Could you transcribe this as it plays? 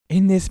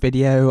In this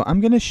video,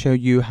 I'm going to show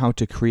you how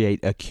to create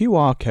a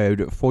QR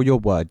code for your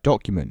Word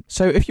document.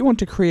 So if you want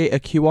to create a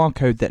QR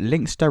code that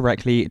links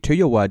directly to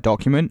your Word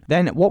document,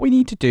 then what we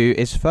need to do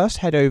is first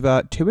head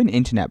over to an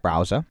internet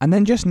browser and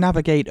then just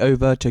navigate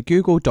over to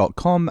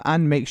google.com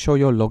and make sure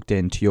you're logged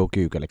into your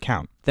Google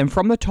account. Then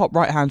from the top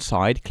right hand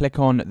side, click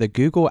on the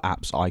Google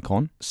Apps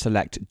icon,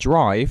 select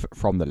Drive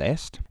from the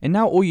list, and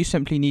now all you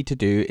simply need to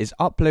do is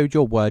upload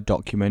your Word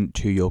document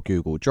to your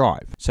Google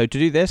Drive. So to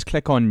do this,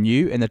 click on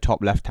New in the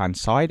top left hand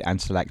side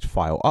and select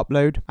File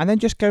Upload, and then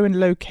just go and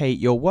locate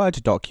your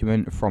Word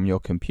document from your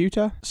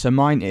computer. So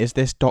mine is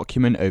this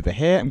document over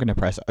here. I'm going to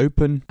press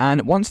Open,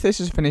 and once this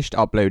is finished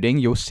uploading,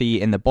 you'll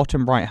see in the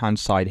bottom right hand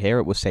side here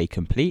it will say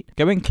Complete.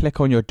 Go and click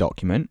on your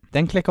document,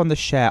 then click on the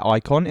Share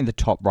icon in the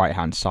top right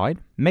hand side.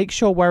 Make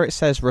sure where it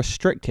says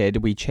restricted,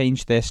 we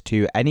change this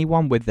to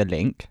anyone with the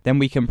link. Then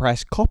we can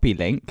press copy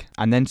link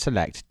and then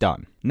select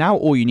done. Now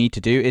all you need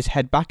to do is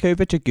head back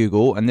over to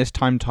Google and this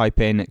time type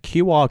in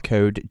QR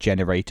code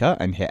generator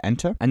and hit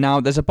enter. And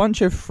now there's a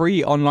bunch of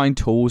free online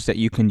tools that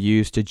you can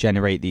use to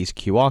generate these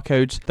QR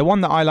codes. The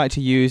one that I like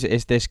to use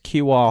is this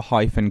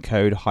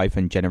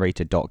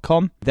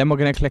QR-code-generator.com. Then we're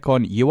going to click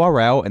on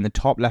URL in the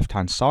top left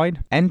hand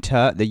side,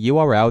 enter the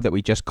URL that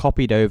we just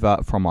copied over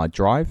from our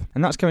drive,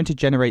 and that's going to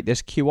generate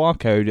this QR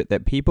code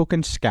that people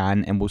can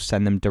scan and will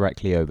send them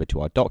directly over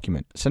to our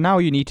document. So now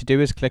all you need to do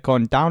is click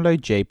on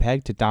download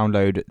JPEG to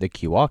download the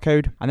QR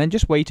code, and then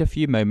just wait a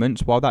few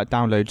moments while that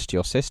downloads to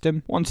your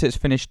system. Once it's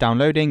finished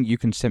downloading, you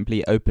can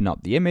simply open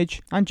up the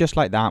image, and just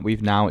like that,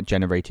 we've now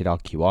generated our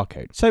QR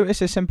code. So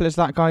it's as simple as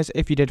that, guys.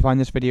 If you did find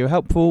this video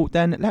helpful,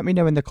 then let me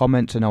know in the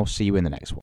comments and I'll see you in the next one.